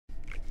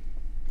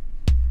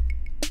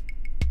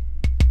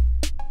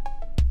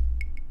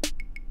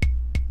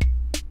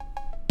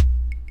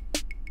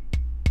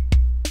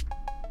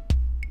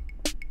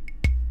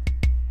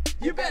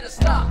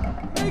stop.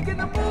 Making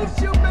the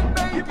moves you've been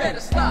making. You better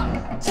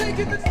stop.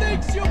 Taking the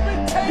things you've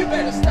been taking. You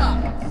better stop.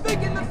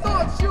 Thinking the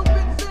thoughts you've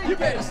been thinking. You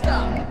better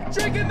stop.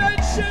 Drinking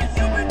that shit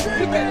you've been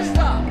drinking. You better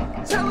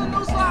stop. Telling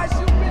those lies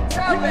you've been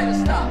telling. You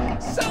better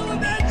stop. Selling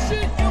that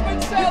shit you've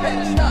been selling. You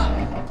better stop.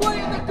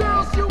 Playing the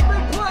girls you've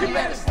been playing. You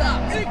better stop.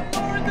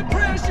 Ignoring the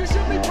prayers you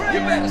should be praying.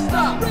 You better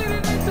stop.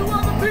 Reading into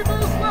other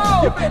people's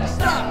lives. You better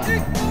stop.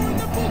 Ignoring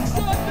the books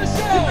on the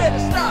shelf. You better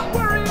stop.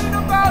 Worrying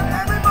about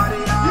everybody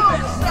else. You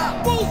better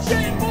stop.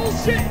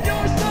 Bullshit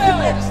yourself. You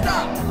better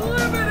stop.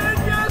 Living in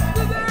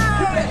yesterday.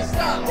 You better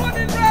stop.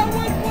 Running around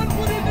with one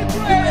foot in the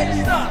grave. You better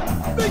stop.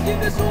 Thinking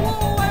this will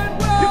all end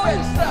well. You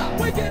better stop.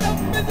 Waking up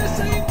in the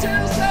same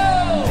jail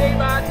cell. Day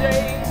by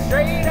day,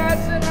 straight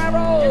as an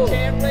arrow. You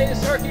can't play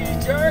this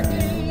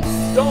herky-jerky.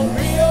 Don't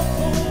be a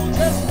fool,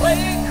 just play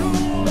it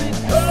cool and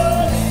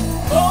cut it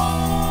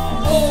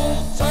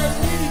cold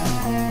turkey.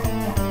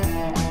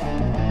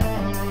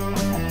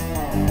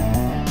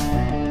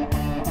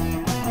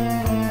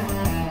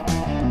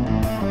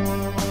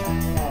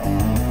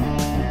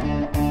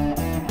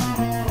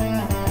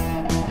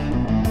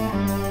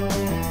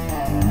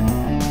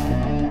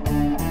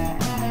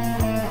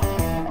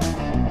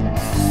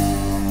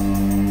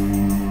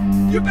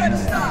 You better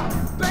stop.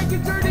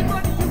 Banking dirty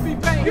money you be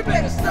paying. You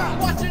better stop.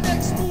 Watching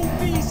X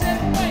movies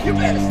and wait. You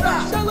better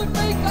stop. Selling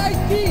fake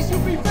IDs you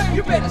be fake.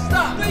 You better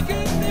stop.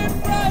 Making them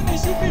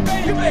brownies you be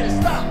making. You better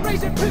stop.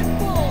 Raising pit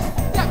bulls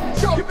that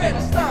can choke. You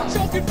better stop.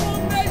 Choking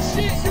from that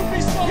shit you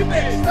be smoking. You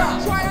better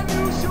stop. Trying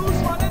new shoes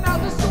running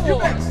out the store. You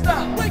better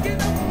stop. Waking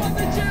up on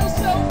the jail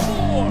cell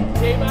floor.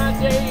 Day by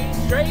day,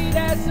 straight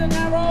as an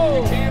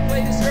arrow. You can't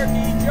play this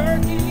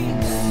herky-jerky.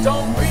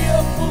 Don't be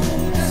a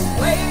fool, just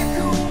play it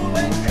cool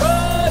and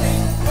cut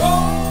it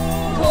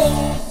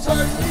cold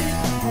turkey.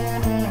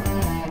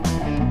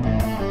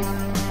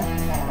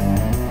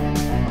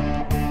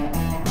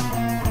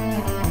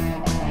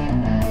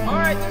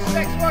 Alright, this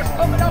next verse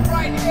coming up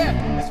right here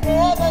is for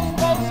all those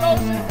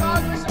bozos in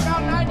Congress,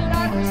 about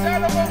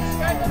 99% of them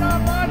spending our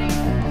money,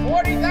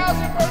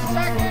 40,000 per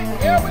second.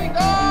 Here we go!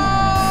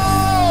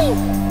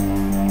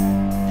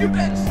 You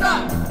better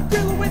stop.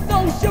 Dealing with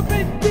those you've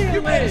been dealing.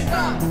 You better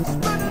stop.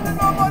 Spending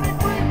our money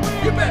free.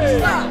 You better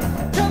stop.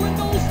 Telling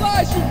those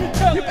lies you've been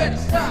telling. You better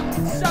stop.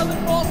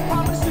 Selling false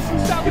promises you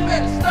sell. You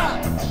better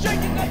stop.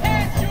 Shaking the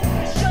hands you've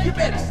been shaking. You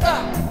better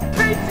stop.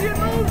 Painting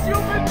moves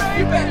you've been making.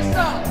 You better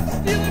stop.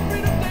 Stealing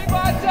freedom day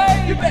by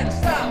day. You better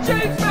stop.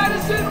 James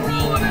Madison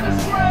rolling in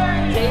his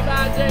grave. Day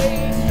by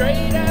day,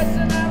 straight as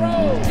an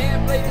arrow.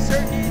 Can't play this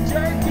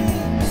herky-jerky.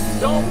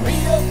 Don't be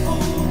a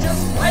fool,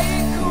 just play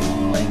it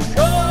cool and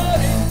cut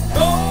it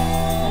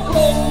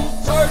cold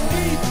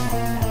turkey.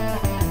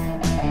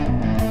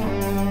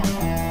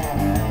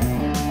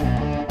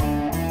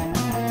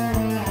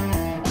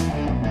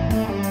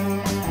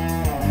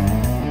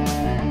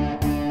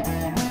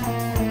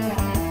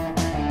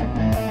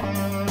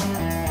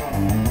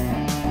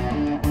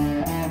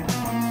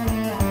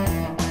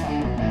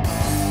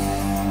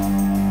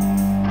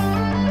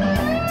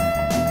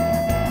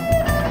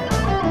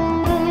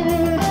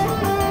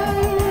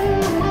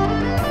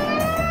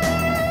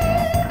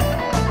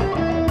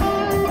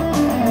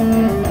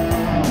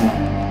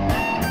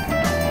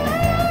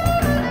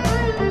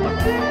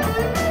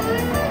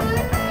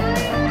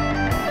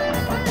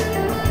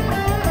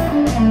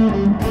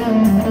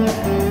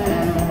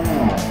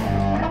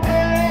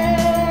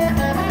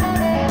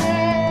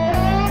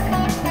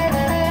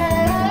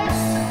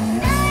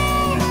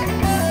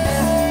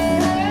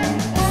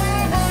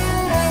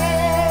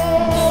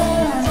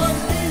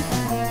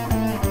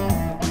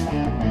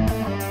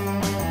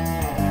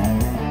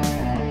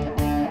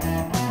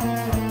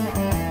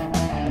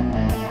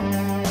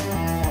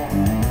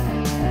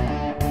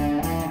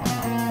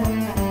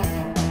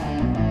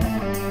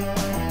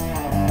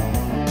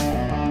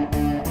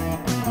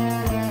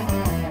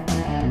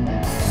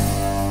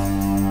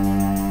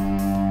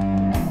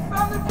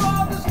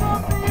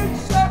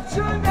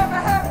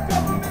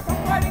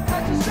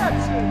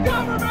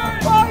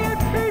 Government buying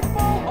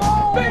people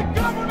home. Big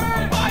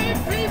government buying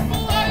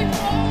people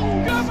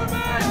iPhones.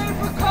 Government paying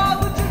for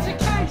college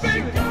education.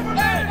 Big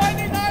government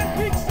 99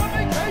 weeks of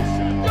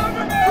vacation.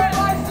 Government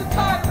provides the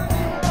Thailand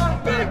even on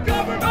big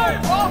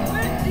government.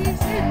 Profit,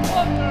 easy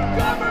plunder.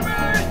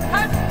 Government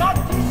has got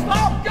to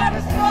stop.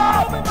 Gotta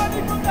stop. Moving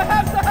money from the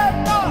haves to have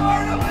not.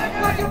 Earn a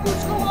living. Like a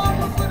gooch go on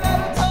one foot at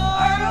a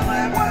time. Earn a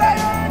living. What I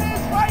earn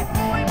is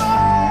rightfully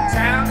mine.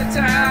 Town to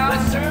town,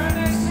 let's turn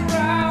this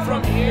around.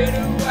 From here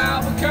to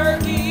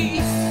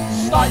Albuquerque,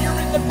 start your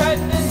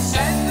independence.